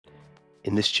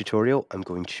In this tutorial, I'm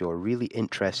going to show a really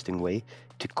interesting way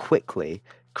to quickly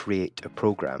create a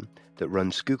program that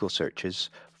runs Google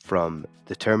searches from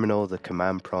the terminal, the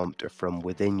command prompt, or from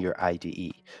within your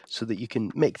IDE so that you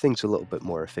can make things a little bit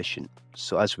more efficient.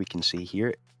 So as we can see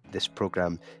here, this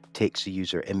program takes a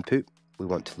user input. We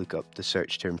want to look up the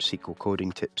search term SQL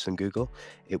coding tips on Google.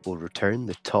 It will return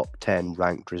the top 10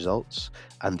 ranked results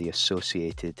and the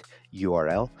associated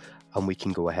URL, and we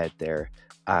can go ahead there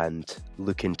and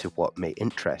look into what may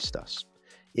interest us.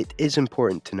 It is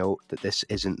important to note that this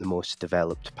isn't the most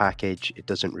developed package. It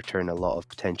doesn't return a lot of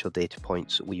potential data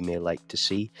points that we may like to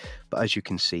see, but as you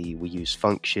can see, we use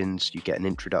functions. You get an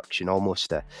introduction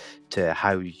almost to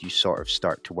how you sort of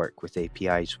start to work with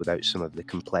APIs without some of the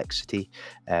complexity,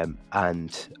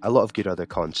 and a lot of good other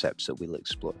concepts that we'll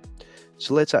explore.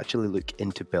 So let's actually look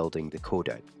into building the code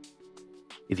out.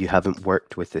 If you haven't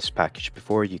worked with this package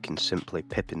before, you can simply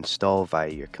pip install via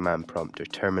your command prompt or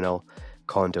terminal,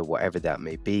 Conda, whatever that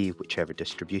may be, whichever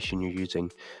distribution you're using,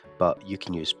 but you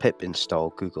can use pip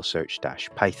install Google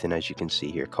Search-Python, as you can see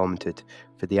here commented,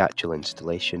 for the actual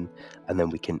installation, and then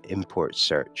we can import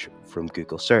search from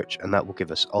Google Search, and that will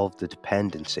give us all of the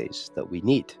dependencies that we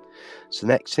need. So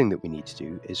the next thing that we need to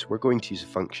do is we're going to use a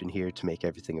function here to make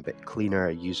everything a bit cleaner,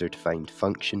 a user-defined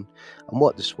function, and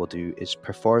what this will do is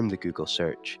perform the Google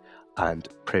search and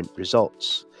print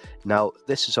results. Now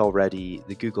this is already,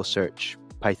 the Google search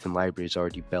Python library is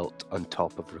already built on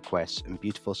top of requests in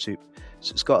Beautiful Soup,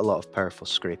 so it's got a lot of powerful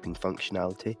scraping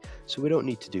functionality, so we don't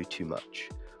need to do too much.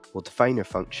 We'll define our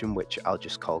function, which I'll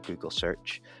just call Google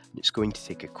search, and it's going to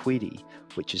take a query,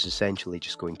 which is essentially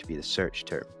just going to be the search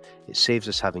term. It saves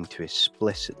us having to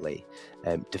explicitly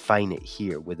define it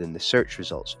here within the search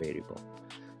results variable.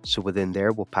 So within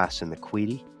there, we'll pass in the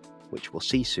query, which we'll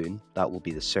see soon. That will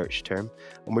be the search term,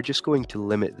 and we're just going to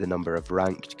limit the number of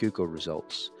ranked Google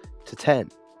results to 10.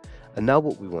 And now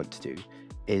what we want to do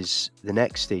is the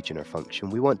next stage in our function.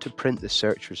 We want to print the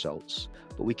search results,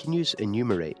 but we can use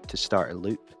enumerate to start a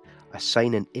loop,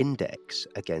 assign an index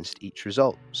against each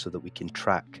result so that we can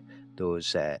track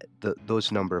those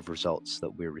number of results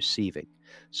that we're receiving.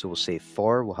 So we'll say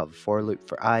for, we'll have a for loop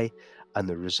for I, and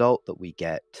the result that we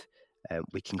get,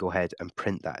 we can go ahead and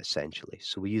print that essentially.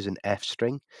 So we use an F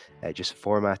string, just a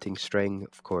formatting string,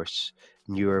 of course,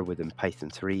 newer within Python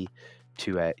 3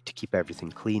 to keep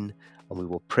everything clean, and we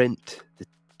will print the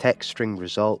text string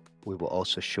result. We will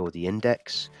also show the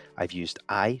index. I've used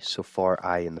I, so for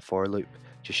I in the for loop,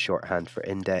 just shorthand for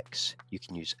index. You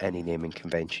can use any naming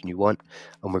convention you want,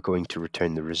 and we're going to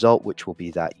return the result, which will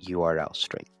be that URL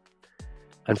string.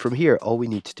 And from here, all we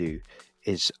need to do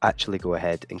is actually go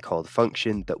ahead and call the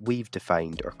function that we've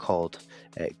defined or called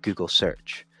Google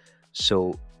search.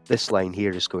 So this line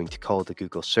here is going to call the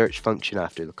Google search function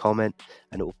after the comment,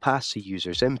 and it will pass the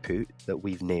user's input that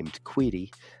we've named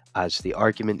query as the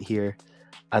argument here,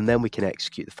 and then we can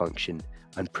execute the function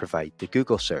and provide the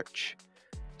Google search.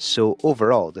 So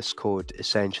overall, this code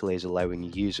essentially is allowing a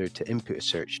user to input a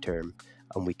search term,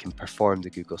 and we can perform the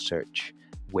Google search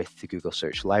with the Google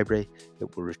search library.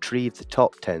 It will retrieve the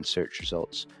top 10 search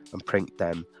results and print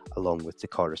them along with the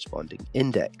corresponding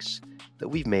index that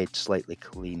we've made slightly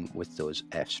clean with those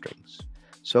F strings.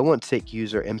 So I want to take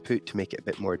user input to make it a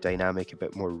bit more dynamic, a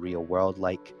bit more real world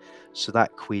like. So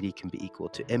that query can be equal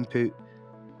to input.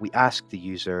 We ask the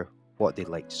user what they'd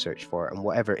like to search for, and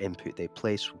whatever input they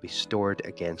place will be stored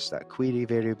against that query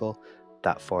variable.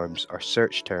 That forms our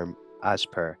search term as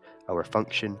per our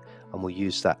function, and we'll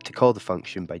use that to call the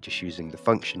function by just using the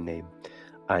function name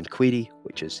and query,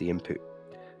 which is the input.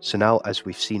 So now, as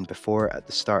we've seen before at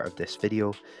the start of this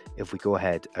video, if we go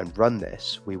ahead and run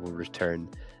this, we will return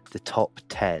the top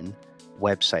 10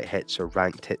 website hits or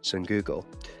ranked hits on Google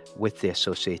with the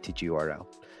associated URL.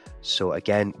 So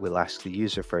again, we'll ask the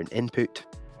user for an input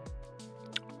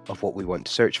of what we want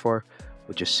to search for.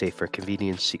 We'll just say for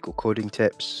convenience SQL coding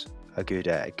tips, a good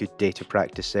data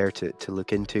practice there to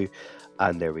look into,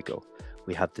 and there we go.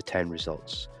 We have the 10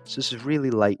 results. So this is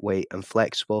really lightweight and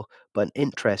flexible, but an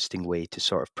interesting way to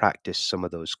sort of practice some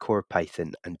of those core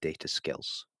Python and data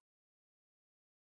skills.